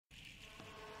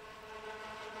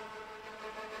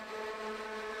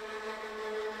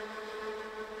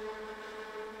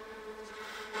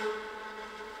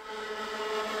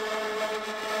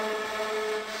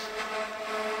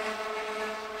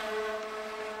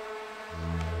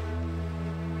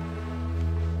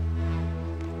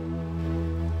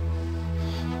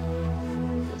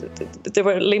there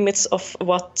were limits of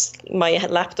what my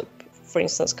laptop, for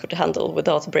instance, could handle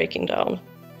without breaking down.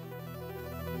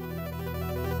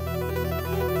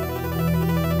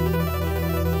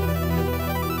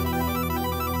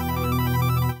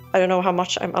 I don't know how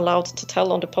much I'm allowed to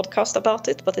tell on the podcast about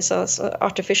it, but it's an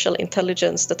artificial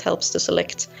intelligence that helps to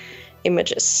select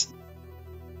images.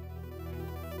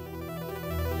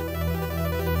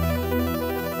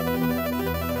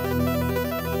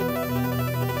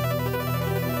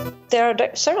 There are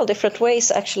several different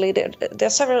ways, actually. There are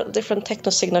several different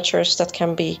technosignatures that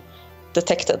can be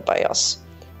detected by us.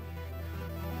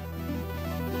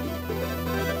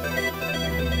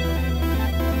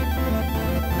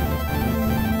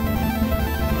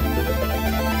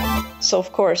 So,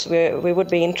 of course, we would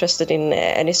be interested in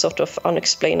any sort of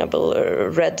unexplainable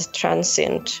red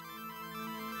transient.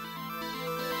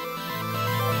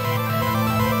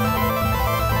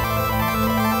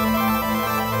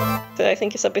 I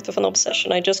think it's a bit of an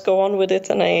obsession. I just go on with it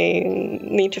and I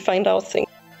need to find out things.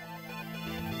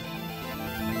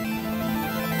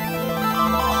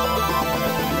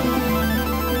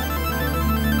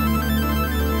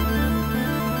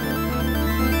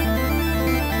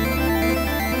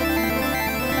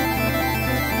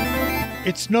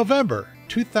 It's November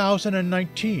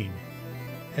 2019,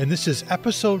 and this is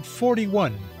episode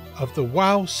 41 of the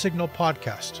Wow Signal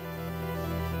podcast.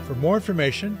 For more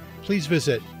information, please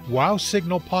visit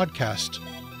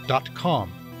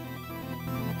wowsignalpodcast.com.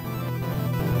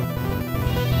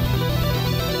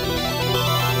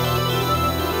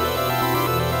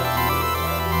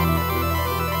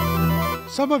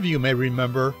 Some of you may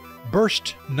remember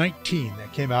Burst 19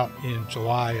 that came out in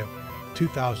July of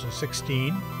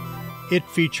 2016. It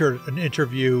featured an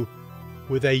interview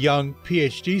with a young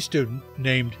PhD student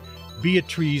named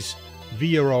Beatriz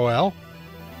Villarroel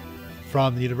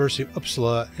from the University of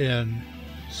Uppsala in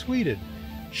Sweden.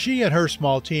 She and her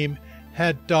small team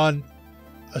had done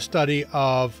a study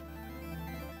of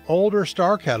older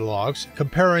star catalogs,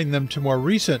 comparing them to more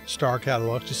recent star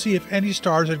catalogs to see if any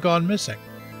stars had gone missing.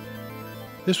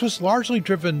 This was largely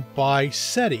driven by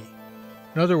SETI.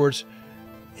 In other words,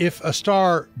 if a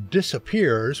star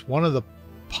disappears, one of the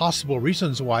possible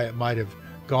reasons why it might have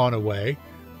gone away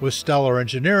was stellar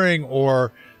engineering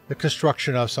or the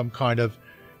construction of some kind of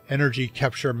energy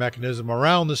capture mechanism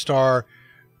around the star,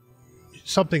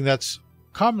 something that's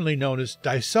commonly known as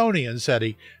Dysonian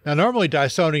SETI. Now, normally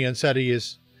Dysonian SETI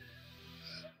is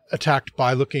attacked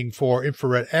by looking for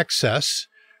infrared excess,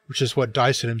 which is what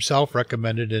Dyson himself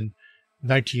recommended in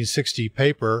 1960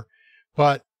 paper,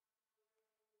 but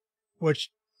which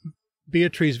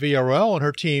Beatriz Villarroel and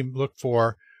her team looked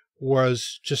for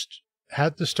was just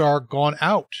had the star gone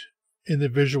out in the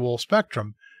visual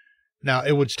spectrum. Now,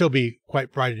 it would still be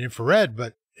quite bright in infrared,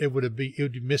 but it would be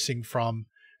missing from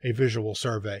a visual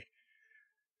survey.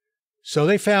 So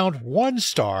they found one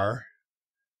star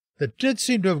that did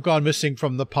seem to have gone missing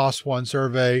from the POS-1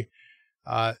 survey,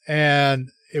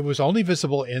 and it was only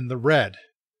visible in the red.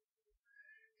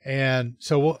 And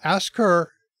so we'll ask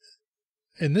her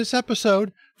in this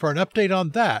episode for an update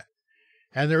on that.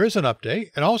 And there is an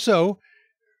update. And also,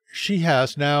 she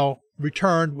has now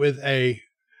returned with a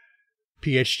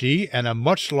PhD and a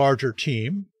much larger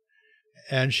team.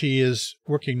 And she is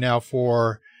working now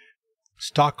for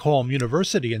Stockholm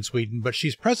University in Sweden, but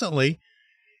she's presently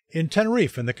in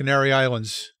Tenerife in the Canary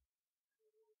Islands.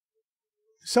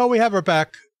 So we have her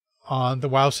back on the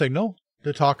Wow Signal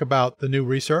to talk about the new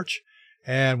research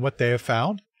and what they have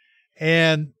found.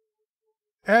 And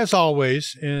as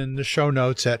always, in the show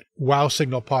notes at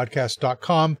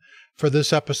wowsignalpodcast.com for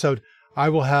this episode, I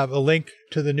will have a link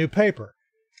to the new paper.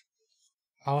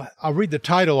 I'll read the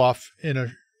title off in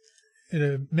a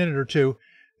minute or two.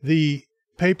 The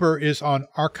paper is on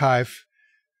archive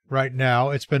right now.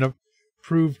 It's been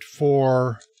approved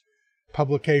for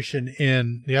publication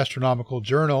in the Astronomical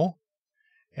Journal,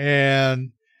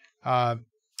 and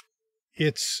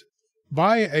it's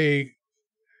by a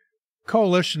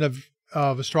coalition of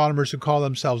astronomers who call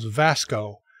themselves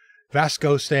VASCO.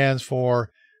 VASCO stands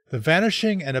for the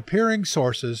Vanishing and Appearing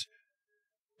Sources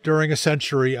During a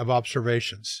Century of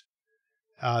Observations.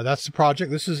 That's the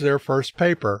project. This is their first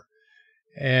paper.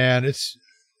 And it's,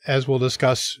 as we'll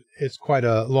discuss, it's quite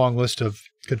a long list of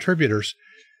contributors,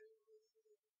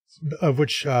 of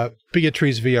which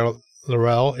Beatriz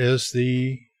Villarroel is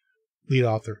the lead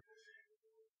author.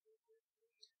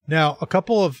 Now, a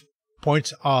couple of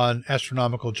points on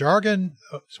astronomical jargon,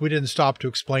 so we didn't stop to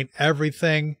explain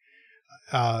everything.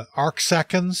 Arc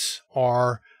seconds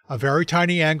are a very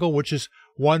tiny angle, which is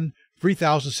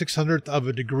 1/3600th of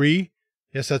a degree.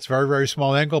 Yes, that's a very, very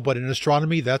small angle, but in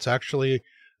astronomy, that's actually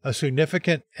a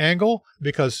significant angle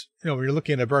because, when you're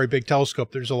looking at a very big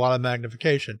telescope, there's a lot of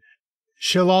magnification.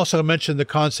 She'll also mention the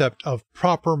concept of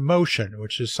proper motion,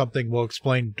 which is something we'll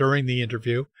explain during the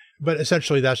interview. But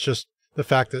essentially, that's just the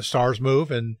fact that stars move,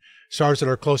 and stars that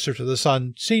are closer to the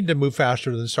sun seem to move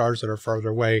faster than stars that are further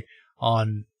away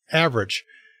on average.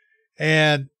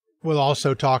 And we'll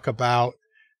also talk about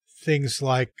things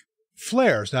like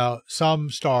flares. Now, some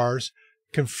stars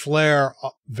can flare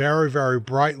very, very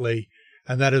brightly,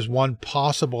 and that is one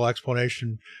possible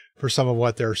explanation for some of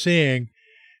what they're seeing.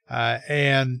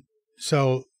 And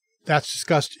so that's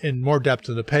discussed in more depth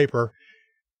in the paper.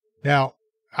 Now,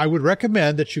 I would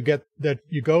recommend that you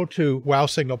go to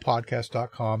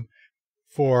wowsignalpodcast.com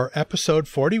for episode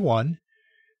 41.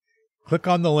 Click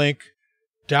on the link,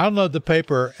 download the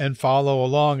paper, and follow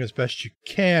along as best you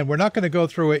can. We're not going to go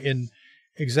through it in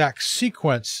exact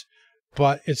sequence,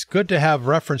 but it's good to have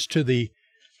reference to the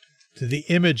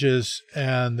images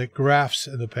and the graphs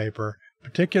in the paper. In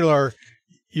particular,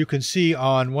 you can see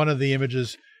on one of the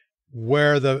images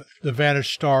where the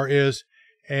vanished star is,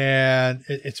 and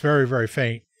it's very, very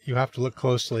faint. You have to look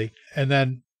closely. And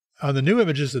then on the new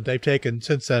images that they've taken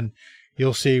since then,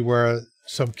 you'll see where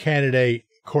some candidate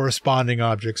corresponding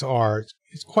objects are.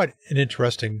 It's quite an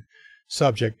interesting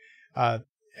subject.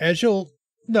 As you'll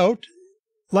note,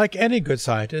 like any good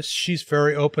scientist, she's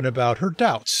very open about her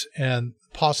doubts and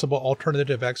possible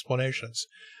alternative explanations.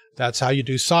 That's how you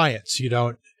do science. You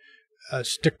don't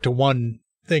stick to one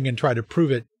thing and try to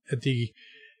prove it at the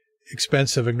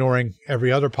expense of ignoring every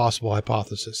other possible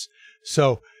hypothesis.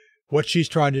 So what she's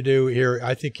trying to do here,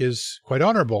 I think, is quite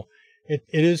honorable.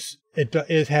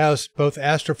 It has both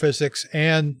astrophysics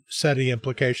and SETI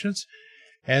implications.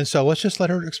 And so let's just let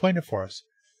her explain it for us.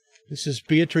 This is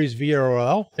Beatriz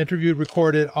Villarroel,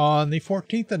 recorded on the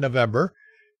 14th of November,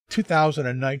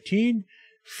 2019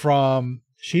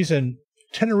 she's in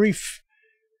Tenerife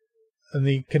in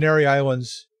the Canary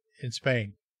Islands in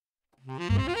Spain.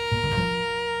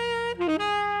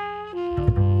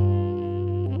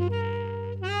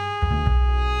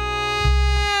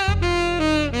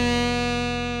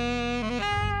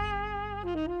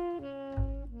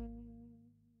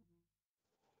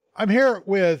 I'm here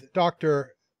with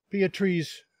Dr.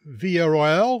 Beatriz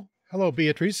Villarroel. Hello,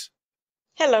 Beatriz.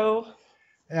 Hello.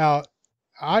 Now,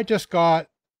 I just got,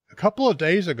 a couple of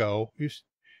days ago, you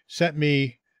sent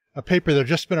me a paper that had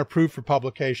just been approved for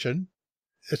publication.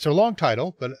 It's a long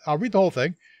title, but I'll read the whole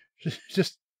thing,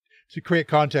 just to create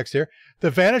context here.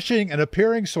 The Vanishing and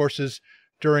Appearing Sources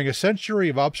During a Century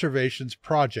of Observations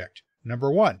Project. Number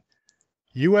 1.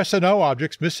 USNO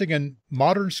objects missing in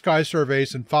modern sky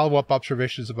surveys and follow-up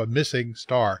observations of a missing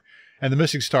star. And the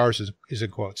missing stars is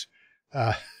in quotes,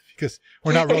 because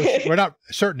we're not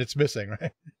certain it's missing,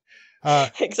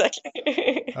 right?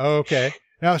 Exactly. Okay.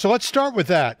 Now, so let's start with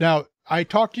that. Now, I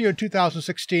talked to you in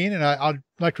 2016, and I'd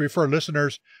like to refer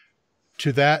listeners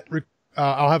to that.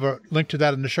 I'll have a link to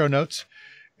that in the show notes,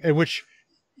 in which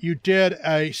you did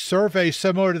a survey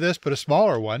similar to this, but a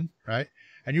smaller one, right?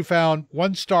 And you found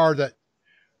one star that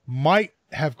might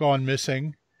have gone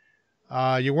missing.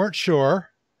 You weren't sure.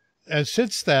 And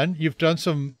since then, you've done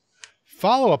some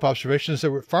follow-up observations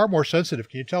that were far more sensitive.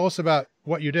 Can you tell us about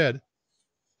what you did?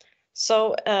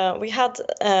 So we had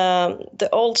the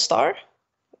old star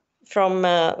from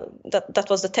that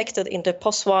was detected in the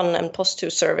POS1 and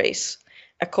POS2 surveys,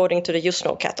 according to the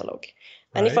USNO catalog.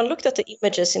 And if one looked at the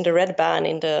images in the red band,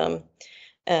 in the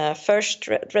first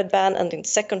red band and in the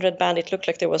second red band, it looked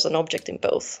like there was an object in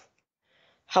both.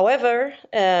 However,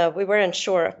 we weren't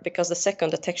sure because the second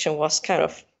detection was kind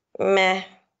of meh,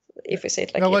 if we say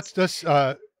it like that. Now, let's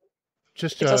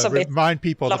just remind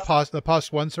people, the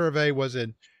POS1 survey was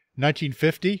in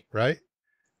 1950, right?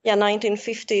 Yeah,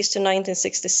 1950s to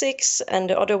 1966, and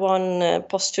the other one,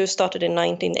 POS2, started in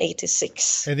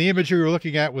 1986. And the image you were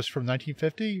looking at was from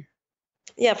 1950?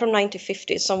 Yeah, from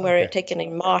 1950, somewhere taken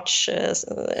in March.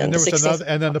 And there was another,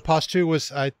 and then the POS2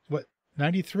 was,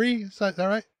 93? Is that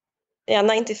right? Yeah,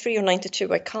 93 or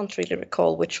 92. I can't really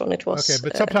recall which one it was. Okay,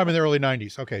 but sometime in the early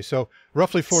 90s. Okay, so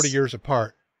roughly 40 years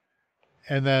apart.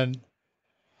 And then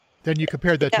you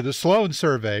compared that to the Sloan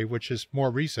survey, which is more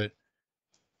recent.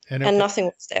 And nothing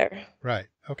was there. Right,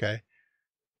 okay.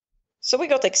 So we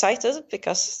got excited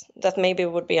because that maybe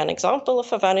would be an example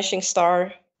of a vanishing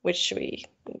star, which we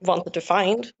wanted to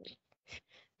find.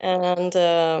 And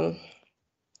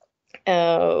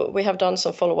we have done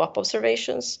some follow-up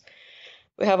observations.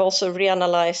 We have also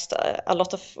reanalyzed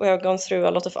we have gone through a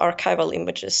lot of archival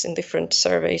images in different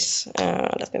surveys.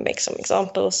 Let me make some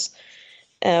examples.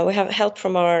 We have help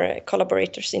from our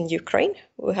collaborators in Ukraine,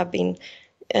 who have been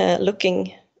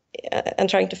looking and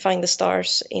trying to find the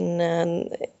stars in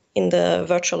the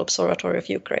virtual observatory of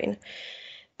Ukraine.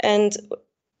 And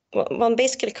one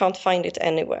basically can't find it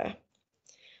anywhere.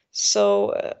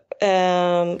 So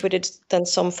we did then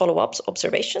some follow-up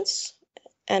observations,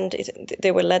 and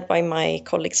they were led by my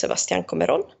colleague Sebastián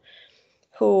Comerón,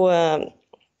 who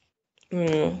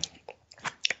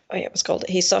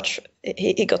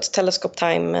he got telescope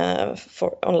time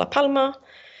on La Palma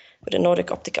with a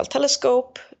Nordic optical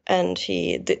telescope, and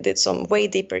he did some way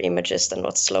deeper images than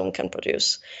what Sloan can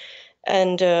produce.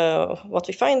 And what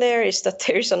we find there is that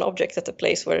there is an object at the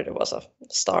place where there was a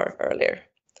star earlier.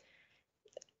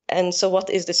 And so what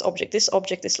is this object? This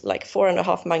object is like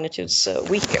 4.5 magnitudes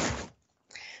weaker.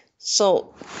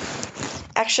 So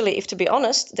actually, if to be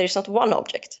honest, there is not one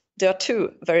object. There are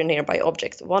two very nearby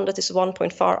objects. One that is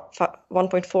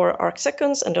 1.4 arc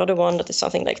seconds, and the other one that is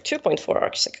something like 2.4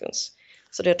 arc seconds.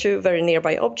 So there are two very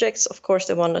nearby objects. Of course,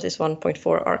 the one that is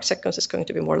 1.4 arc seconds is going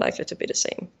to be more likely to be the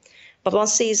same. But one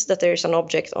sees that there is an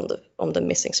object on the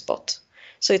missing spot.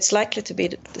 So it's likely to be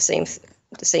the same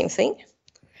thing.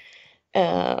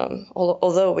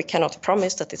 Although we cannot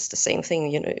promise that it's the same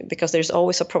thing, because there's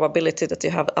always a probability that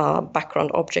you have a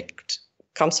background object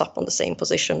comes up on the same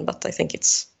position, but I think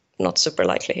it's not super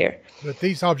likely here. But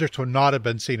these objects would not have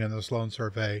been seen in the Sloan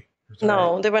survey.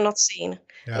 No, right? They were not seen.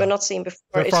 Yeah. They were not seen before.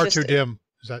 They're far too dim.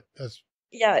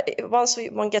 Yeah, once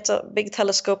one gets a big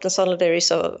telescope, then suddenly there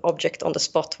is an object on the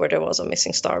spot where there was a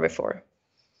missing star before.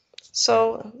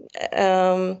 So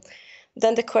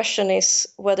then the question is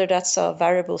whether that's a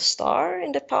variable star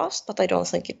in the past, but I don't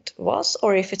think it was,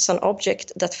 or if it's an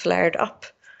object that flared up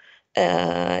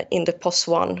in the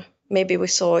POS1. Maybe we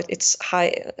saw its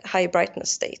high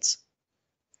brightness states.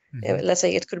 Mm-hmm. Let's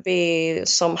say it could be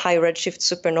some high redshift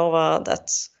supernova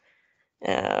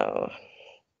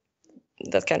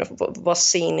that kind of was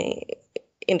seen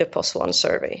in the POS1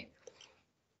 survey.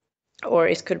 Or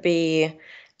it could be,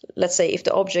 let's say, if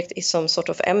the object is some sort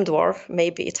of M dwarf,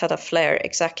 maybe it had a flare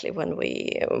exactly when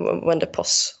the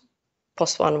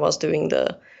POS1 was doing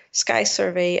the sky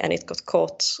survey, and it got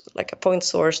caught like a point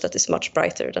source that is much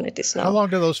brighter than it is now. How long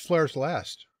do those flares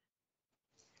last?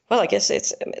 Well, I guess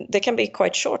they can be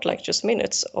quite short, like just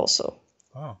minutes also.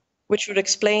 Oh. Which would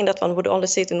explain that one would only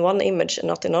see it in one image and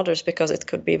not in others, because it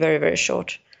could be very, very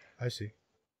short. I see.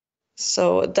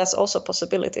 So that's also a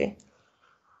possibility.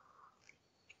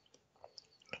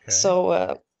 Okay.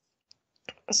 So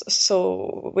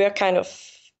we are kind of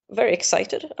very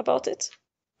excited about it.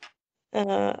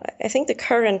 I think the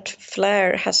current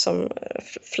flare has some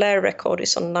flare record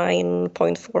is on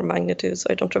 9.4 magnitudes.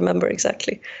 I don't remember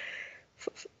exactly.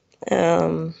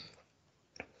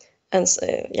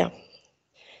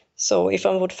 So if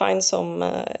I would find some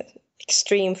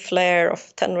extreme flare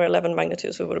of 10 or 11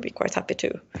 magnitudes, we would be quite happy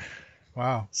too.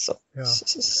 Wow. So, yeah.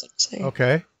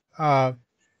 Okay. And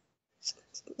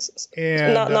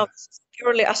not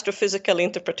purely astrophysical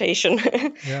interpretation,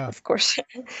 yeah. Of course.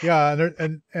 Yeah,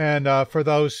 and for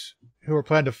those who are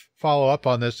planning to follow up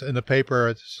on this in the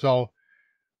paper, so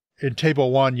in Table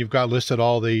 1, you've got listed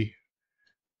all the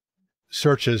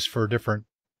searches for different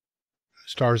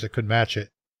stars that could match it,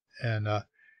 and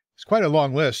it's quite a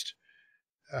long list.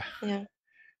 Yeah.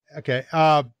 Okay.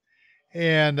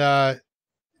 And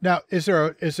now, is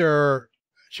there a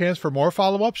chance for more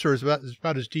follow-ups, or is it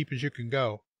about as deep as you can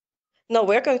go? No,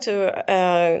 we're going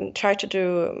to try to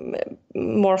do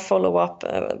more follow-up,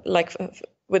 like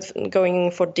with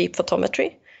going for deep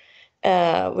photometry.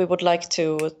 We would like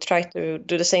to try to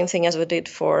do the same thing as we did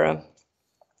for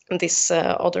this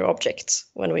other object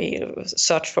when we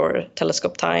searched for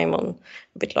telescope time on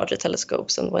a bit larger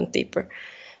telescopes and went deeper.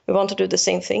 We want to do the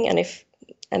same thing,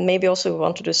 and maybe also we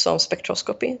want to do some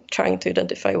spectroscopy, trying to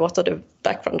identify what are the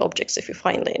background objects if you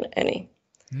find any.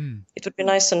 It would be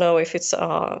nice to know if it's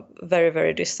a very,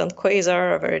 very distant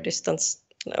quasar, a very distant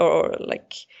or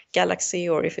like galaxy,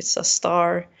 or if it's a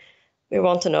star. We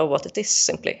want to know what it is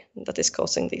simply that is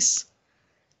causing these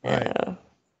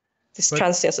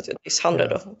transients, these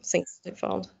hundred of things they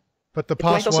found. But the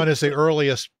POS1 is the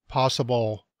earliest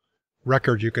possible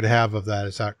record you could have of that.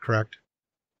 Is that correct?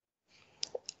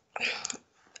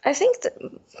 I think that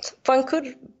one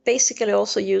could basically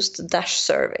also use the DASH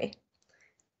survey.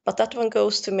 But that one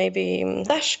goes to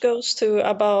DASH goes to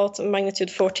about magnitude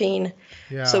 14.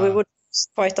 Yeah. So we would use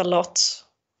quite a lot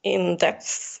in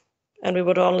depth, and we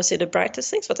would only see the brightest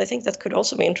things, but I think that could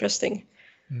also be interesting.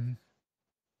 Mm-hmm.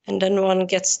 And then one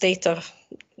gets data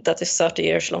that is 30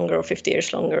 years longer or 50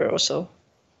 years longer or so,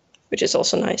 which is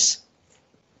also nice.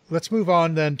 Let's move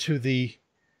on then to the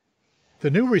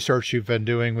new research you've been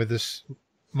doing with this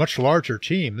much larger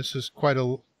team. This is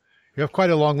you have quite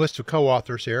a long list of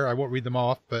co-authors here. I won't read them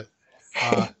off, but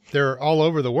They're all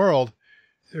over the world.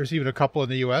 There's even a couple in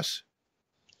the U.S.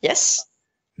 Yes.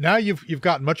 Now you've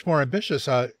gotten much more ambitious.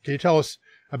 Can you tell us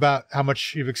about how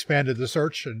much you've expanded the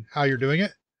search and how you're doing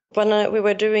it? When we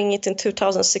were doing it in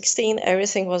 2016,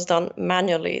 everything was done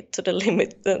manually to the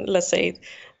limit. Let's say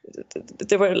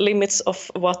there were limits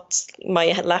of what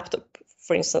my laptop,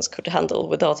 for instance, could handle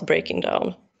without breaking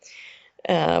down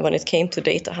when it came to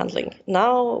data handling.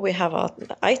 Now we have an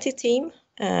IT team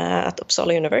at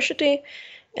Uppsala University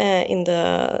in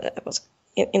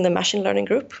the machine learning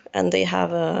group, and they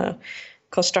have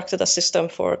constructed a system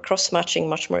for cross-matching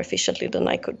much more efficiently than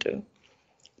I could do.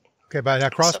 Okay, by now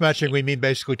cross-matching, we mean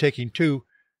basically taking two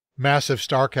massive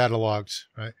star catalogs,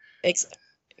 right?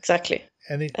 Exactly.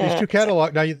 And these two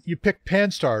catalogs, now you picked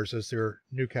Pan-STARRS as their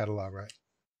new catalog, right?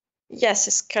 Yes,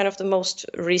 it's kind of the most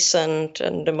recent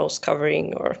and the most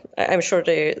covering, or I'm sure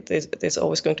there's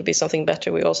always going to be something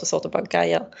better. We also thought about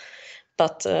Gaia,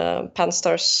 but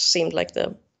Pan-STARRS seemed like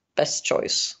the best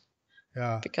choice.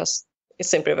 Yeah. Because it's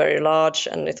simply very large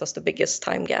and it was the biggest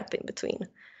time gap in between.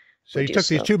 So you took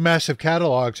these two massive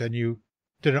catalogs and you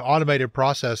did an automated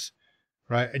process,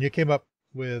 right? And you came up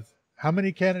with how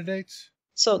many candidates?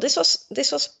 So this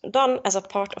was done as a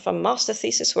part of a master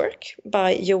thesis work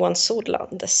by Johan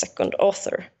Sodland, the second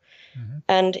author. Mm-hmm.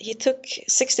 And he took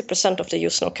 60% of the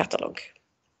USNO catalog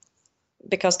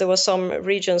because there were some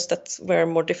regions that were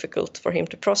more difficult for him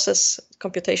to process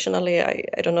computationally.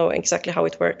 I don't know exactly how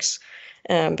it works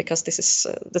because this is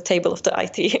the table of the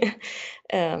IT.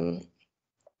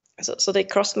 So they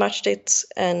cross-matched it,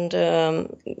 and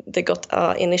they got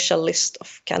an initial list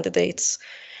of candidates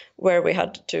where we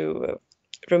had to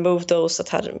remove those that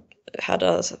had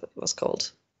a what's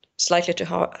called slightly too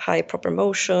high proper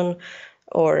motion,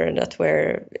 or that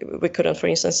where we couldn't, for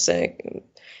instance,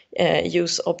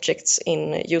 use objects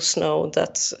in USNO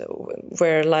that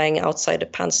were lying outside the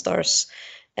Pan-STARRS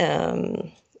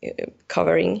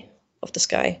covering of the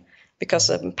sky, because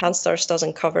Pan-STARRS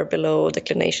doesn't cover below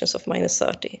declinations of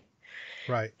 -30.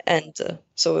 Right. And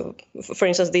so, for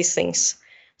instance, these things.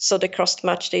 So they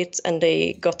cross-matched it, and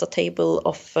they got a table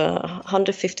of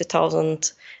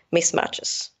 150,000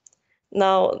 mismatches.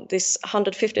 Now, this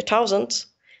 150,000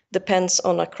 depends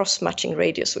on a cross-matching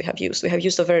radius we have used. We have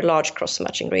used a very large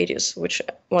cross-matching radius, which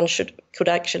one could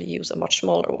actually use a much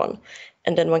smaller one,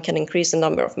 and then one can increase the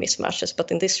number of mismatches. But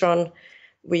in this run,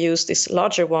 we use this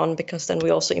larger one because then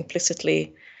we also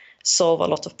implicitly solve a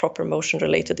lot of proper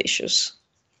motion-related issues.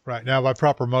 Right. Now, by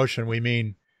proper motion, we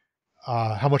mean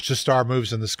how much the star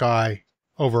moves in the sky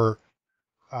over,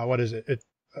 what is it?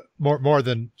 More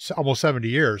than almost 70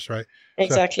 years, right?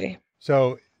 Exactly.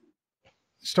 So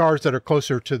stars that are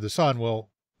closer to the sun will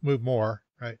move more,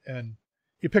 right? And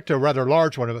you picked a rather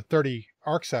large one of 30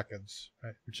 arc seconds,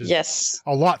 right? Which is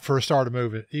a lot for a star to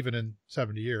move even in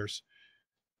 70 years.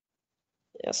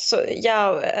 Yes. So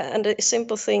yeah, and the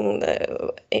simple thing,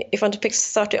 if one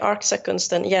picks 30 arc seconds,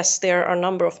 then yes, there are a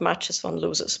number of matches one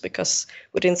loses, because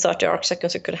within 30 arc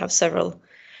seconds you could have several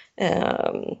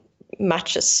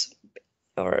matches,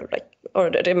 or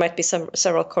there might be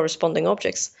several corresponding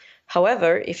objects.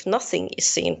 However, if nothing is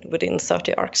seen within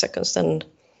 30 arc seconds, then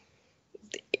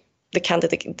the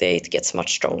candidate gets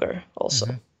much stronger also.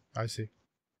 Mm-hmm. I see.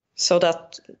 So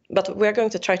but we're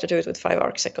going to try to do it with 5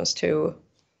 arc seconds too.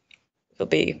 Will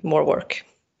be more work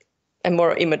and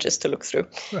more images to look through.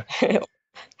 Right.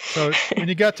 So when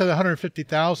you got to the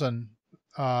 150,000,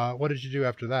 what did you do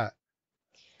after that?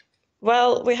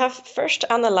 Well, we have first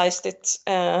analyzed it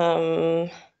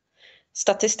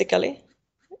statistically.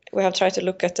 We have tried to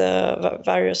look at the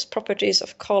various properties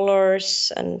of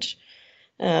colors and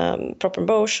proper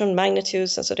motion,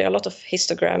 magnitudes, and so there are a lot of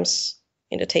histograms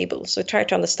in the table. So we try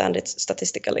to understand it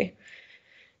statistically.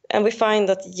 And we find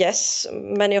that, yes,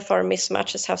 many of our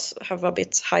mismatches have a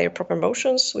bit higher proper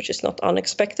motions, which is not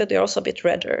unexpected. They're also a bit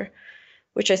redder,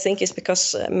 which I think is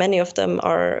because many of them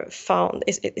are found,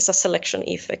 it's a selection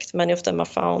effect. Many of them are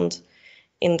found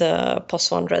in the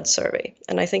POS1 red survey.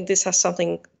 And I think this has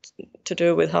something to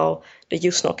do with how the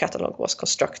USNO catalog was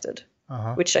constructed,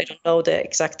 which I don't know the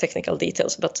exact technical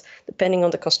details, but depending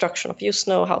on the construction of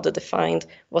USNO, how they defined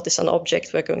what is an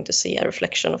object, we're going to see a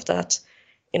reflection of that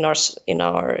in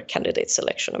our candidate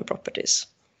selection and properties.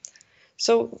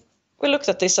 So we looked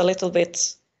at this a little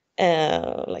bit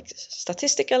like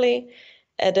statistically,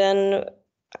 and then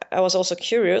I was also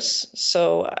curious.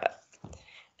 So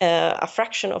a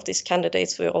fraction of these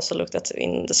candidates we also looked at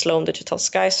in the Sloan Digital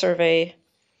Sky Survey,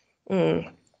 it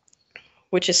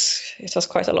was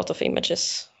quite a lot of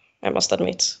images, I must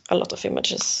admit, a lot of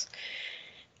images.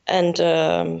 And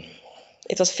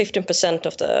it was 15%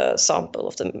 of the sample,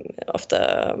 of the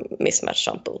mismatch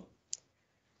sample.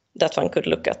 that one could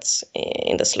look at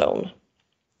in the Sloan.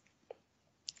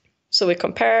 So we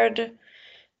compared,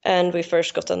 and we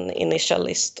first got an initial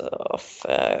list of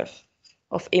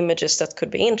images that could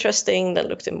be interesting, then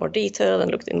looked in more detail,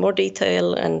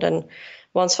 and then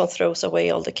once one throws away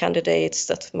all the candidates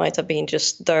that might have been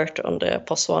just dirt on the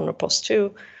POS1 or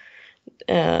POS2,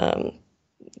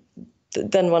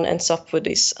 then one ends up with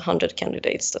these 100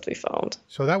 candidates that we found.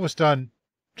 So that was done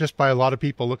just by a lot of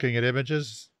people looking at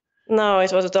images? No,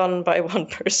 it was done by one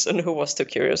person who was too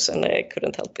curious, and I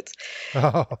couldn't help it.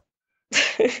 Oh.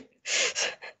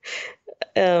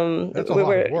 That's a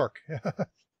lot of work.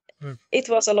 It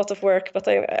was a lot of work, but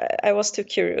I was too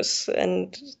curious.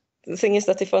 And the thing is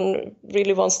that if one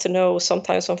really wants to know,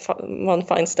 sometimes one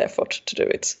finds the effort to do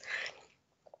it.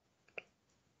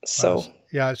 So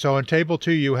yeah, so in Table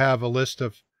 2, you have a list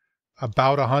of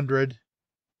about 100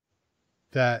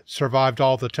 that survived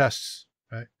all the tests,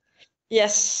 right?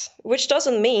 Yes, which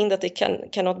doesn't mean that it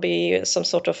cannot be some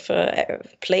sort of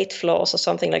plate flaws or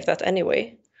something like that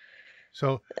anyway.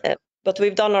 So, but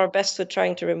we've done our best with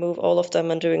trying to remove all of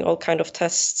them and doing all kind of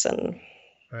tests and.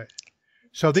 Right.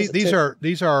 So these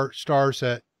are stars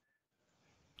that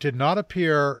did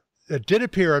appear in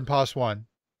POS1,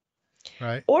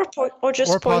 right? Or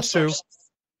just point POS2. sources.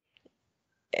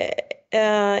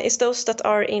 It's those that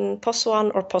are in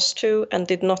POS1 or POS2 and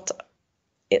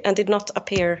did not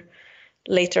appear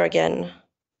later again.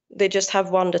 They just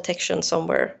have one detection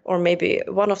somewhere, or maybe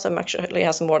one of them actually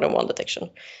has more than one detection.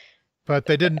 But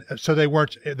they didn't. So they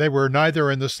were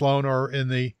neither in the Sloan or in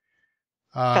the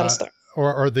Pan-STAR.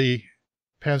 or the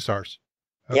Pan-STARs.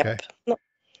 Okay. Yep. No.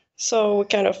 So we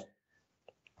kind of,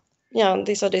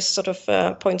 these are these sort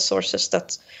of point sources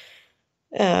that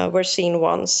were seen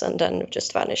once and then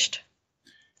just vanished.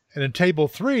 And in Table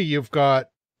 3, you've got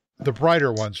the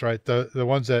brighter ones, right? The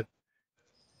ones that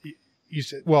you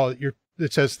said. Well,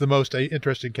 it says the most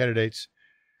interesting candidates,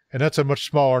 and that's a much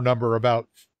smaller number, about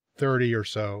 30 or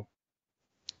so.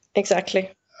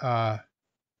 Exactly.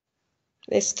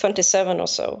 It's 27 or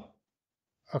so.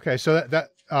 Okay, so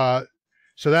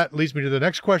that leads me to the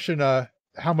next question.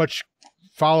 How much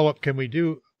follow-up can we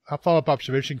do? How follow-up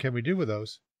observation can we do with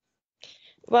those?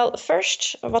 Well,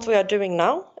 first, what we are doing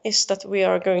now is that we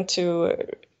are going to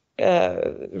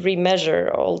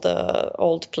remeasure all the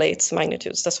old plates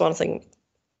magnitudes. That's one thing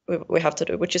we have to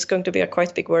do, which is going to be a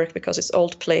quite big work because it's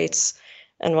old plates,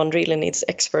 and one really needs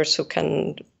experts who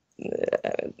can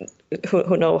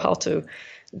who know how to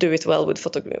do it well with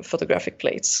photographic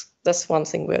plates. That's one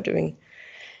thing we are doing.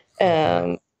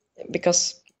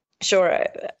 Because sure,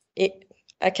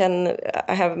 I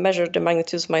have measured the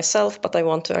magnitudes myself, but I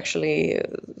want to actually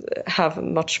have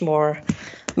much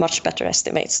better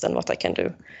estimates than what I can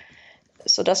do.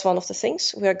 So that's one of the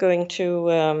things we are going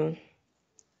to,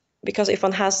 because if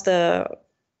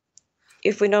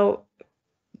we know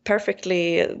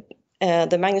perfectly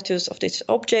the magnitudes of these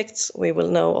objects, we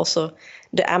will know also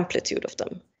the amplitude of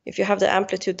them. If you have the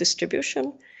amplitude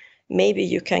distribution, maybe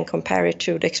you can compare it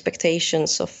to the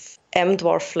expectations of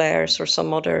M-dwarf flares or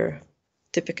some other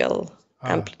typical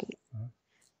amplitude.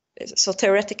 So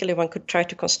theoretically, one could try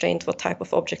to constrain what type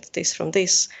of object it is from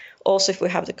this. Also, if we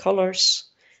have the colors,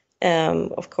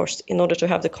 of course, in order to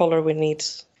have the color, we need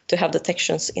to have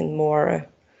detections in more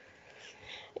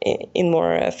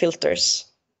filters.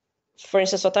 For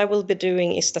instance, what I will be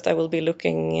doing is that I will be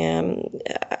looking.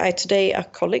 Today, a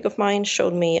colleague of mine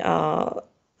showed me a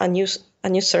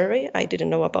new survey I didn't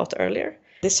know about earlier.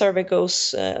 This survey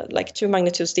goes like 2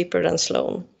 magnitudes deeper than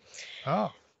Sloan.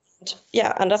 Oh.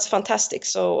 Yeah, and that's fantastic.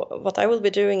 So what I will be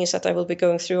doing is that I will be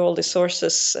going through all the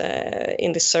sources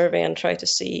in this survey and try to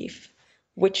see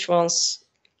which ones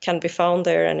can be found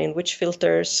there and in which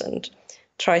filters, and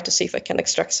try to see if I can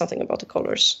extract something about the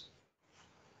colors.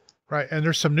 Right, and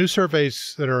there's some new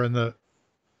surveys that are in the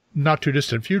not too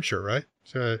distant future, right?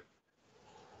 So,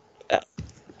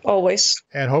 always.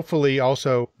 And hopefully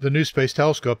also the new Space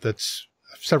Telescope that's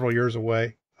several years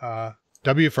away.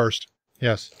 WFIRST,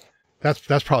 yes.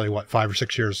 That's probably, what, 5 or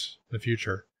 6 years in the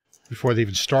future before they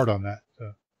even start on that.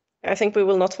 So. I think we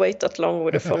will not wait that long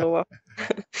with a follow-up.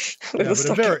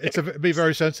 It'd be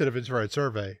very sensitive infrared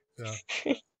survey. So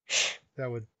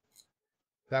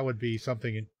that would be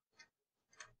something.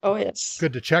 Oh, yes.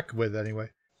 Good to check with anyway.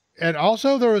 And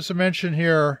also there was a mention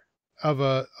here of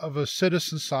a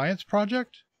citizen science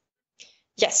project.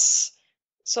 Yes.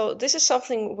 So this is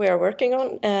something we are working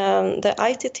on. The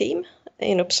IT team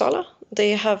in Uppsala,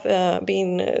 they have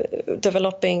been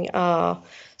developing a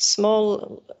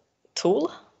small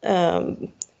tool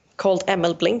called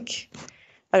ML-Blink.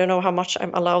 I don't know how much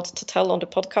I'm allowed to tell on the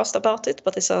podcast about it,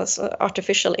 but it's an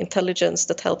artificial intelligence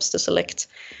that helps to select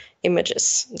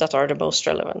images that are the most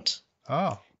relevant.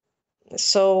 Oh.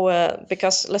 So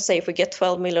because let's say if we get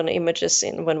 12 million images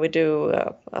in when we do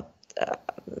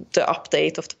the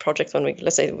update of the project, when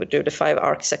let's say we do the 5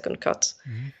 arc second cut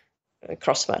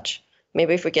cross match.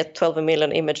 Maybe if we get 12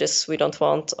 million images, we don't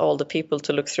want all the people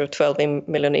to look through 12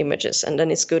 million images. And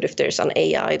then it's good if there's an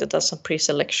AI that does some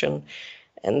pre-selection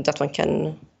and that one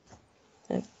can,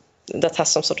 that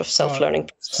has some sort of self-learning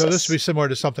process. So this would be similar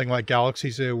to something like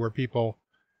Galaxy Zoo, where people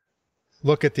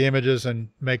look at the images and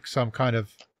make some kind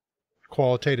of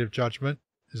qualitative judgment.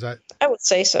 Is that? I would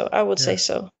say so. I would say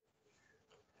so.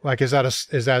 Like, is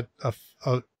that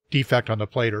a defect on the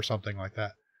plate or something like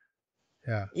that?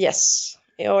 Yeah. Yes.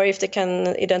 Or if they can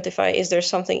identify, is there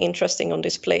something interesting on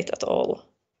this plate at all?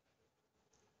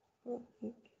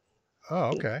 Oh,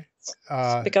 okay.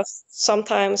 Because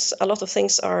sometimes a lot of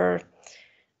things are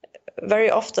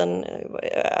very often,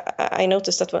 I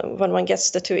noticed that when one gets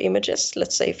the 2 images,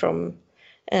 let's say from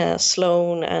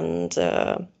Sloan and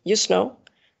Usno,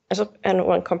 and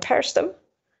one compares them,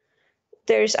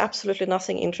 there is absolutely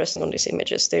nothing interesting on these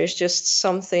images. There's just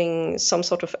some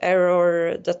sort of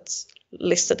error that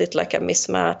listed it like a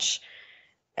mismatch,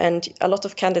 and a lot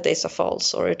of candidates are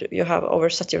false, or you have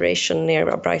oversaturation near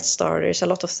a bright star. There's a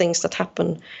lot of things that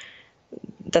happen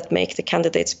that make the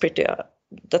candidates pretty,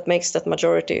 that makes that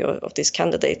majority of these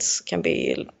candidates can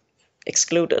be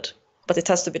excluded. But it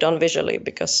has to be done visually,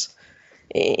 because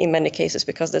in many cases,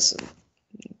 because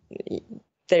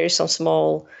there is some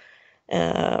small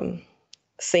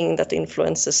thing that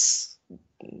influences,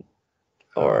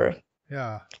 or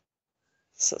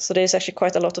so there's actually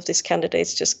quite a lot of these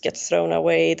candidates just get thrown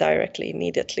away directly,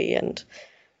 immediately, and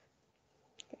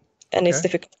it's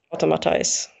difficult to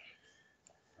automatize.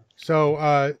 So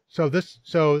I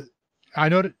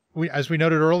noted, as we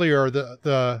noted earlier,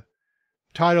 the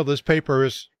title of this paper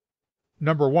is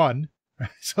number 1.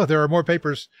 So there are more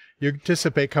papers you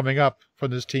anticipate coming up from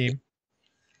this team.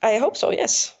 I hope so.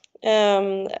 Yes.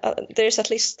 There's at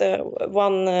least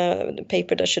one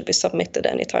paper that should be submitted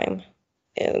anytime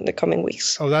in the coming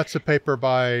weeks. Oh, that's a paper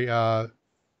by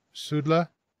Sudla?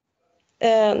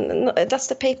 No, that's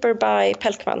the paper by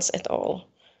Pelkmans et al.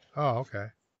 Oh, okay.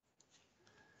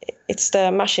 It's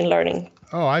the machine learning.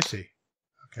 Oh, I see.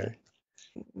 Okay.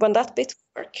 When that bit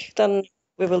work, then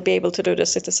we will be able to do the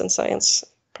citizen science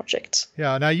project.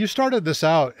 Yeah. Now, you started this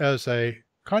out as a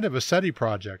kind of a SETI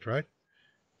project, right?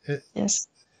 Yes.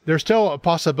 There's still a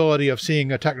possibility of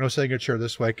seeing a technosignature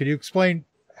this way. Could you explain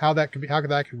how that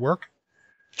could work?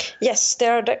 Yes,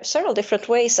 there are several different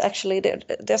ways, actually. There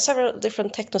are several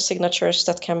different technosignatures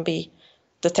that can be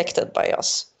detected by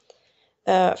us.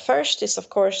 First is, of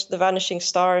course, the vanishing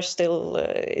star still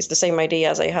is the same idea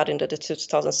as I had in the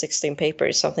 2016 paper.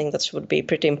 It's something that would be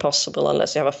pretty impossible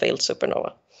unless you have a failed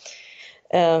supernova.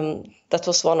 That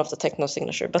was one of the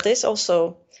technosignature. But there's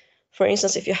also, for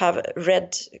instance, if you have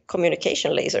red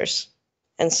communication lasers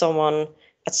and someone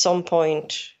at some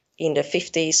point in the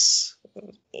 50s,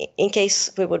 in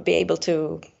case we would be able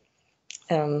to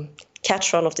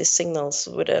catch one of these signals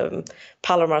with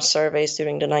Palomar surveys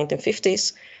during the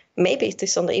 1950s, maybe it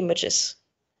is on the images.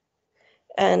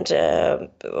 And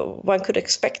one could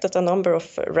expect that a number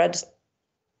of red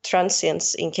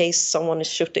transients, in case someone is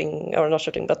shooting, or not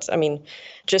shooting, but I mean,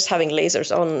 just having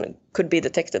lasers on, could be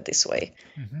detected this way.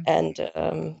 And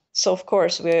so, of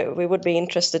course, we would be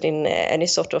interested in any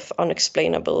sort of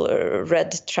unexplainable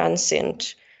red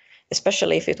transient,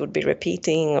 especially if it would be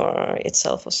repeating or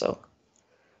itself or so.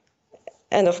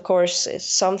 And of course, it's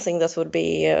something that would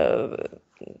be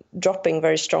dropping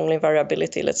very strongly in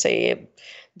variability, let's say,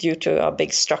 due to a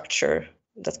big structure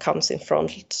that comes in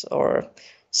front, or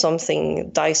something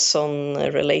Dyson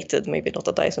related, maybe not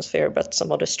a Dyson sphere, but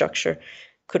some other structure,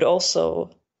 could also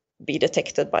be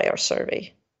detected by our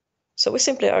survey. So we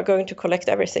simply are going to collect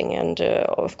everything. And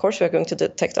of course, we are going to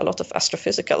detect a lot of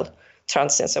astrophysical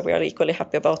transients, and we are equally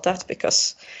happy about that,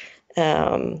 because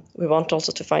we want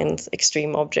also to find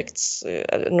extreme objects,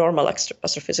 normal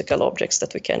astrophysical objects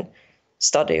that we can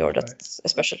study, or that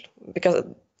especially because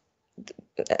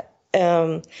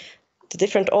the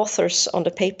different authors on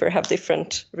the paper have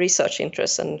different research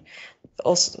interests, and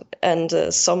also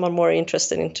some are more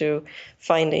interested into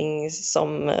finding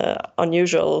some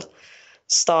unusual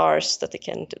stars that they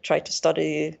can try to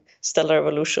study stellar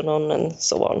evolution on, and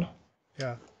so on.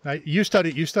 Yeah. Now, you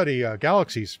study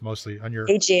galaxies mostly on your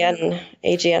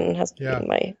AGN has been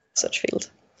my research field.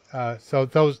 So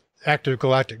those active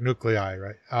galactic nuclei,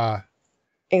 right?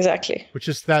 Exactly. Which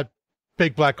is that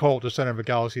big black hole at the center of a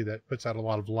galaxy that puts out a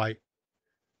lot of light.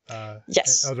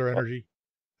 Yes. And other energy.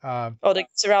 The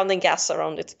surrounding gas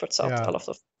around it puts out a lot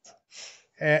of.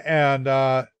 And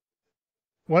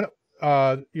what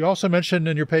you also mentioned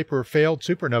in your paper failed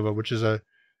supernova, which is a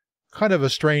kind of a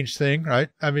strange thing, right?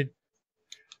 I mean,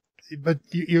 but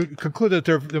you conclude that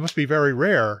they must be very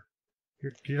rare.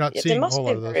 You're not seeing a whole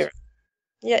lot of those.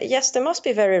 Yes, they must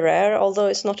be very rare, although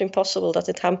it's not impossible that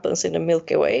it happens in the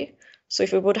Milky Way. So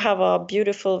if we would have a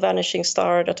beautiful vanishing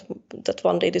star that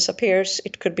one day disappears,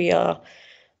 it could be a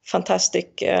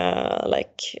fantastic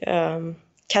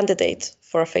candidate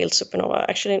for a failed supernova.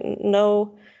 Actually,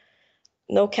 no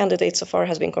candidate so far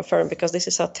has been confirmed, because this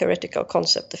is a theoretical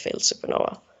concept, the failed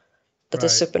supernova. That the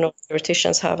supernova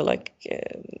theoreticians have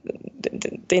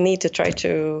they need to try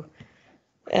to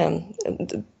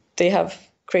they have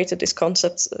created this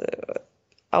concept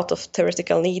out of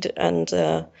theoretical need, and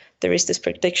there is this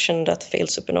prediction that failed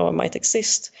supernova might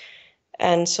exist.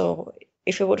 And so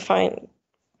if we find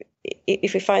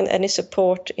any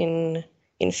support in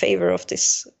favor of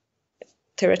this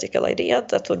theoretical idea,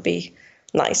 that would be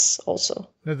nice also.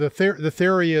 Now, the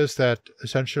theory is that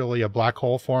essentially a black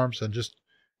hole forms and just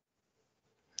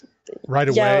right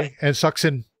away and sucks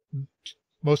in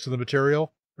most of the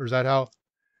material, or is that how?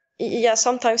 Yeah,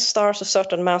 sometimes stars of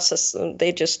certain masses,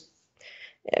 they just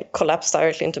collapse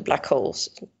directly into black holes,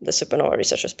 the supernova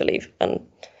researchers believe, and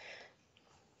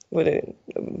when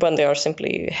they are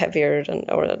simply heavier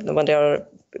or when they are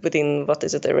within,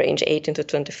 the range 18 to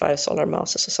 25 solar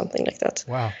masses or something like that.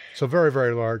 Wow, so very,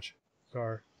 very large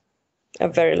star. A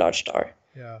very large star.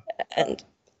 Yeah. And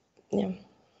yeah.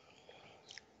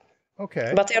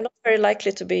 Okay. But they are not very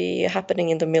likely to be happening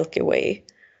in the Milky Way,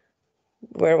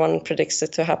 where one predicts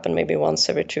it to happen maybe once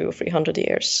every 200 or 300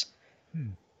 years.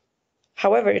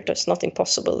 However, it is not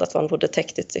impossible that one would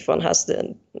detect it if one has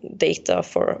the data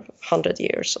for 100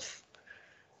 years of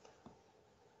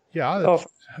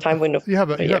time window. You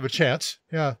have a chance.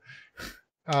 Yeah.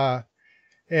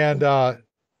 And of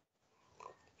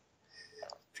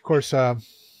course, the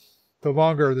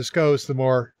longer this goes, the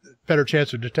more better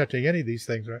chance of detecting any of these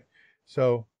things, right?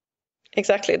 So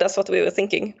exactly, that's what we were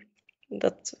thinking,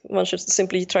 that one should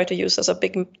simply try to use as a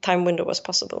big time window as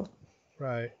possible.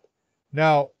 Right.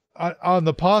 Now, on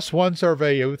the POS-1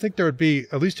 survey, I would think there would be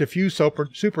at least a few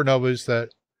supernovas that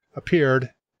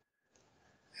appeared.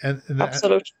 And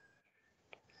absolutely.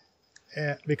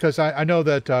 Because I know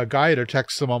that Gaia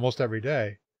detects them almost every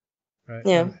day. Right?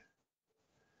 Yeah.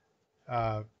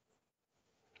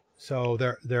 So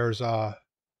there's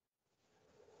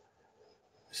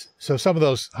so some of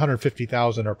those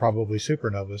 150,000 are probably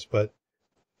supernovas, but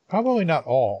probably not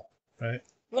all, right?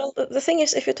 Well, the thing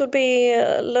is, if it would be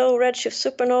a low redshift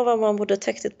supernova, one would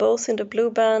detect it both in the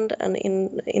blue band and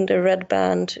in the red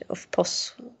band of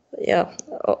POS,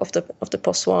 of the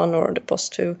POS-1 or the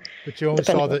POS-2. But you only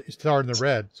saw the star in the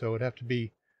red, so it would have to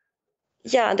be.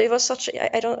 Yeah, and it was such.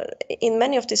 I don't. In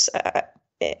many of these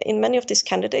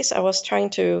candidates, I was trying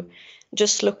to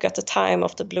just look at the time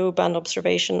of the blue band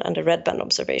observation and the red band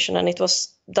observation, and it was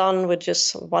done with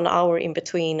just 1 hour in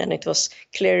between, and it was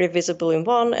clearly visible in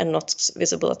one and not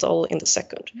visible at all in the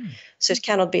second. So it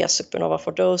cannot be a supernova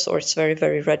for those, or it's very,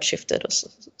 very redshifted or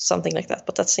something like that,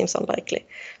 but that seems unlikely.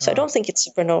 So I don't think it's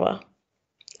supernova.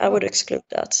 I would exclude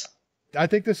that. I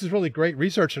think this is really great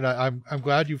research, and I'm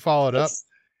glad you followed up.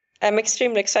 I'm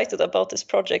extremely excited about this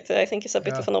project. I think it's a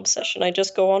bit of an obsession. I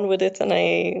just go on with it, and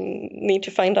I need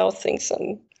to find out things.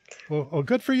 And well,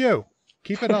 good for you.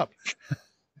 Keep it up.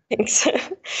 Thanks.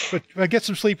 But get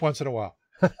some sleep once in a while.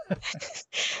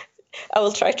 I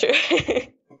will try to.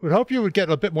 Would hope you would get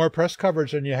a bit more press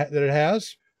coverage than it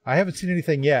has. I haven't seen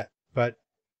anything yet, but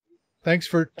thanks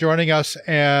for joining us,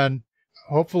 and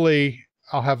hopefully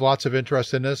I'll have lots of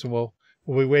interest in this, and we'll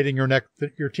be waiting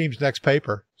your team's next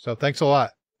paper. So thanks a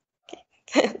lot.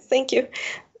 Thank you.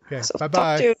 Okay. So bye-bye.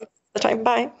 Talk to you the time.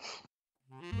 Bye.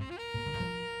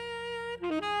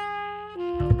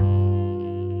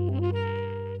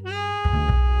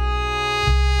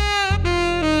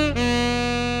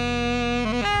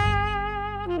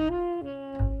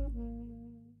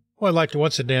 Well, I'd like to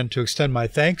once again to extend my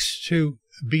thanks to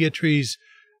Beatriz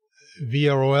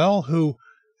Villarroel, who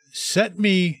sent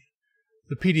me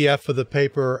the PDF of the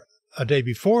paper a day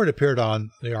before it appeared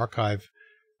on the archive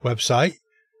website.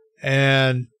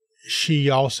 And she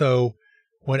also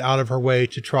went out of her way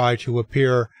to try to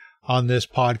appear on this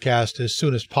podcast as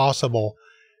soon as possible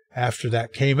after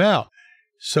that came out.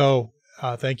 So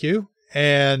thank you.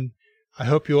 And I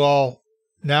hope you all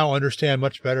now understand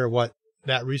much better what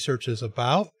that research is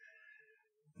about.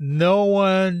 No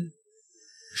one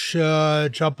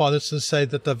should jump on this and say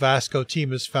that the Vasco team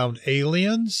has found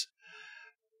aliens,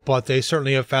 but they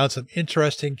certainly have found some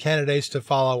interesting candidates to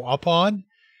follow up on.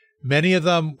 Many of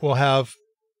them will have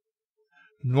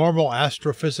normal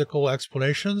astrophysical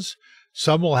explanations.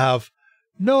 Some will have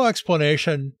no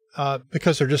explanation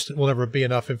because there just will never be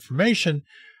enough information.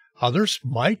 Others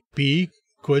might be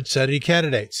good SETI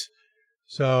candidates.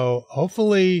 So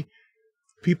hopefully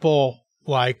people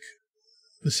like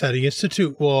the SETI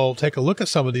Institute will take a look at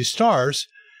some of these stars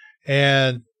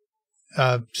and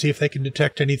see if they can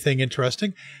detect anything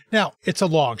interesting. Now, it's a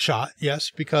long shot,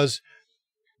 yes, because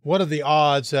what are the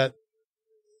odds that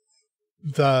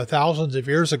the thousands of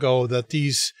years ago that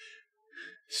these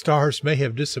stars may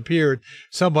have disappeared,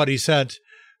 somebody sent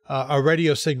a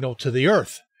radio signal to the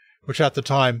Earth, which at the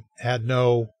time had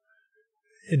no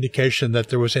indication that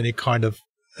there was any kind of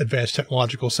advanced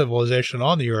technological civilization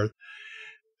on the Earth.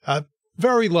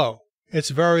 Very low. It's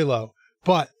very low,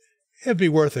 but it'd be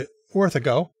worth a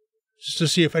go, just to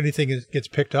see if anything gets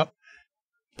picked up.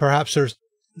 Perhaps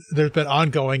there's been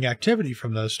ongoing activity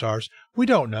from those stars. We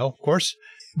don't know, of course,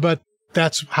 but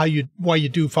that's why you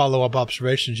do follow-up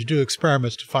observations. You do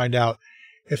experiments to find out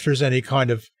if there's any kind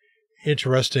of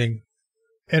interesting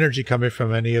energy coming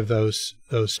from any of those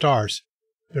stars.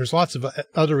 There's lots of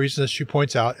other reasons, as she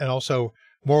points out, and also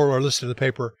more are listed in the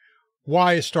paper,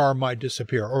 why a star might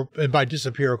disappear. And by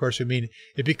disappear, of course, we mean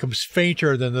it becomes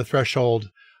fainter than the threshold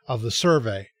of the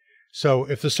survey. So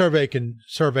if the survey can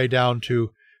survey down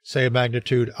to, say, a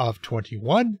magnitude of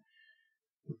 21,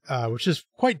 which is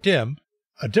quite dim,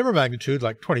 a dimmer magnitude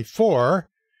like 24,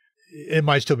 it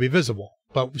might still be visible.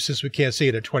 But since we can't see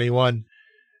it at 21,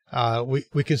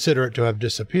 we consider it to have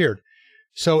disappeared.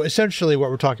 So essentially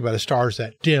what we're talking about is stars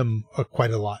that dim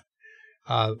quite a lot.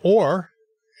 Or,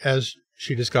 as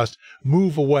she discussed,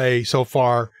 move away so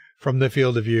far from the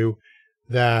field of view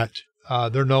that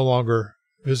they're no longer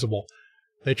visible.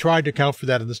 They tried to account for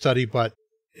that in the study, but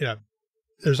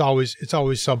it's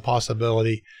always some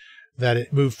possibility that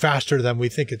it moved faster than we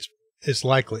think it's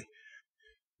likely.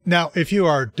 Now, if you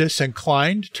are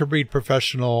disinclined to read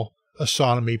professional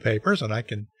astronomy papers, and I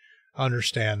can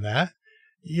understand that,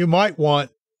 you might want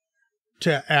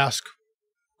to ask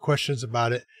questions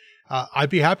about it. I'd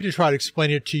be happy to try to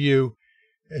explain it to you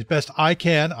as best I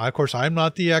can. Of course, I'm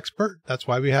not the expert. That's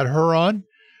why we had her on.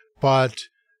 But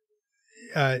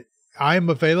I'm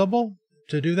available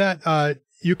to do that.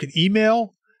 You can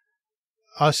email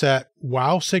us at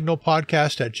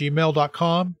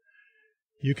wowsignalpodcast@gmail.com.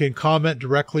 You can comment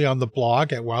directly on the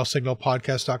blog at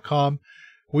wowsignalpodcast.com.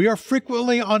 We are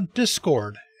frequently on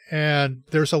Discord, and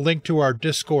there's a link to our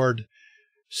Discord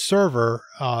server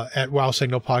at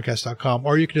wowsignalpodcast.com,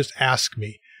 or you can just ask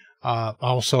me.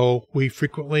 Also, we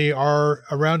frequently are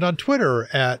around on Twitter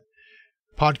at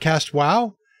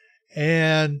podcastwow,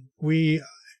 and we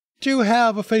do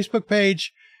have a Facebook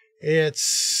page.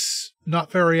 It's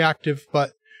not very active,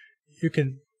 but you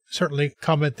can certainly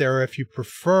comment there if you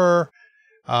prefer.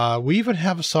 We even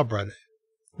have a subreddit,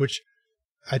 which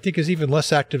I think is even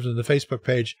less active than the Facebook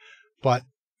page, but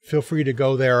feel free to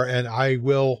go there and I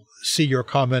will see your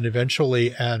comment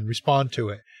eventually and respond to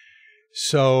it.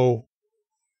 So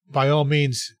by all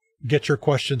means, get your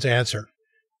questions answered.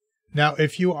 Now,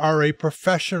 if you are a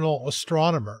professional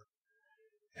astronomer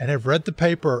and have read the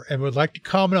paper and would like to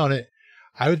comment on it,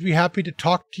 I would be happy to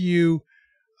talk to you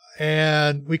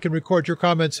and we can record your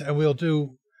comments and we'll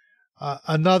do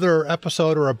another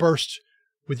episode or a burst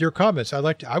with your comments. I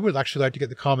would actually like to get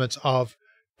the comments of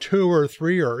 2 or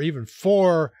 3 or even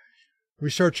 4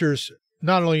 researchers,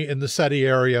 not only in the SETI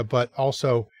area, but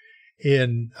also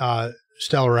in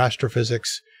stellar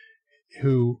astrophysics,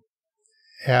 who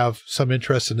have some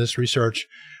interest in this research,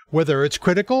 whether it's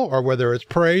critical or whether it's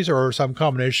praise or some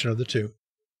combination of the two.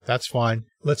 That's fine.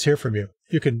 Let's hear from you.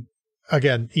 You can,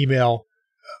 again, email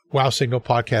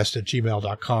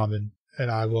wowsignalpodcast@gmail.com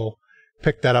and I will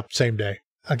pick that up same day.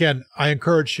 Again, I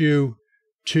encourage you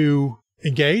to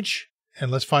engage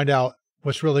and let's find out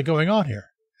what's really going on here.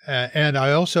 And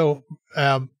I also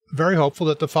am very hopeful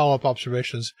that the follow-up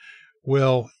observations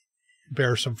will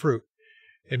bear some fruit.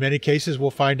 In many cases,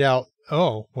 we'll find out,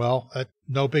 oh, well,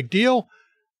 no big deal.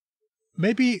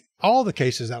 Maybe all the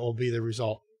cases that will be the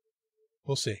result.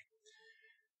 We'll see.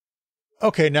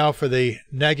 Okay, now for the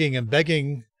nagging and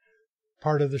begging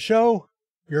part of the show,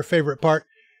 your favorite part.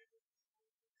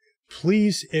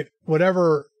 Please, if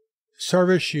whatever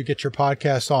service you get your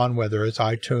podcast on, whether it's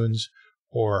iTunes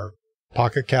or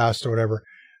Pocket Cast or whatever,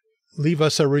 leave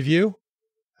us a review.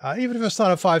 Even if it's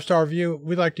not a 5-star review,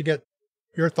 we'd like to get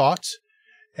your thoughts.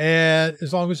 And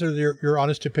as long as they're your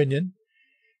honest opinion,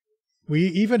 we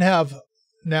even have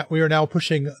we are now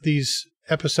pushing these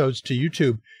episodes to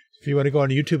YouTube. If you want to go on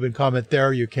YouTube and comment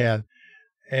there, you can.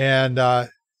 And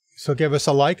so give us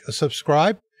a like, a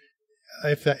subscribe.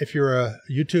 If you're a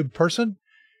YouTube person,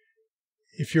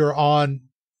 if you're on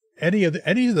any of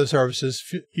the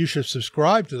services, you should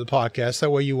subscribe to the podcast.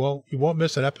 That way you won't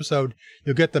miss an episode.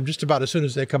 You'll get them just about as soon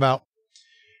as they come out.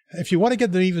 If you want to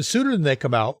get them even sooner than they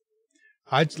come out,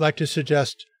 I'd like to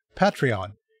suggest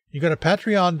Patreon. You go to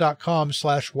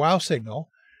patreon.com/wowsignal,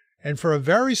 and for a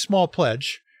very small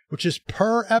pledge, which is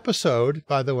per episode,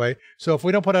 by the way. So if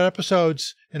we don't put out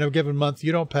episodes in a given month,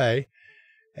 you don't pay.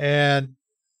 And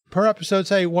per episode,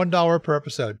 say $1 per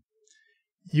episode,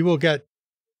 you will get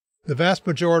the vast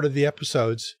majority of the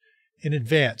episodes in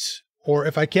advance. Or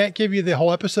if I can't give you the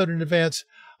whole episode in advance,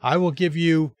 I will give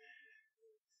you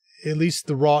at least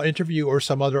the raw interview or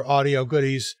some other audio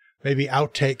goodies, maybe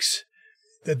outtakes,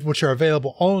 which are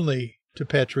available only to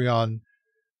Patreon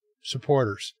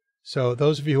supporters. So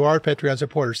those of you who are Patreon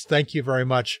supporters, thank you very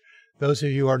much. Those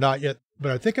of you who are not yet,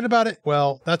 but are thinking about it,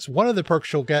 well, that's one of the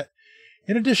perks you'll get,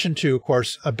 in addition to, of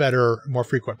course, a better, more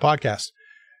frequent podcast.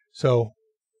 So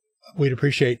we'd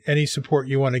appreciate any support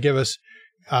you want to give us.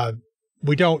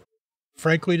 We don't,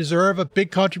 frankly, deserve a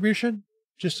big contribution,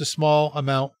 just a small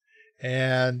amount.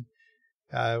 And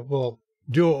we'll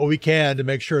do what we can to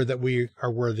make sure that we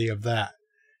are worthy of that.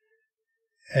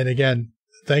 And again,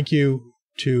 thank you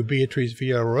to Beatriz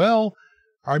Villarroel.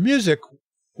 Our music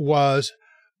was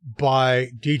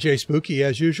by DJ Spooky,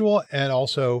 as usual, and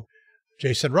also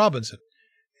Jason Robinson.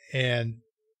 And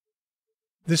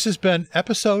this has been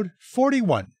episode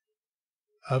 41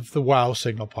 of the Wow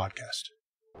Signal podcast.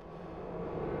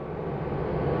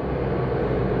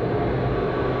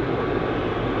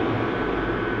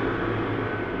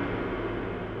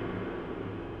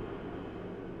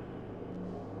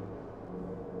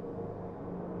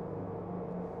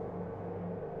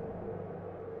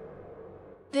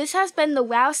 This has been the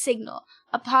Wow Signal,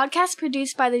 a podcast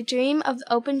produced by the Dream of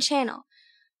the Open Channel.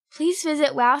 Please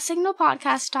visit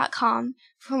wowsignalpodcast.com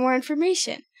for more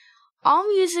information. All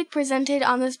music presented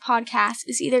on this podcast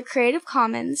is either Creative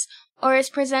Commons or is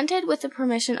presented with the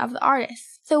permission of the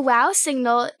artist. The Wow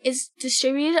Signal is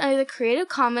distributed under the Creative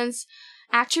Commons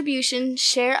Attribution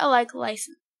Share Alike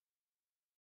license.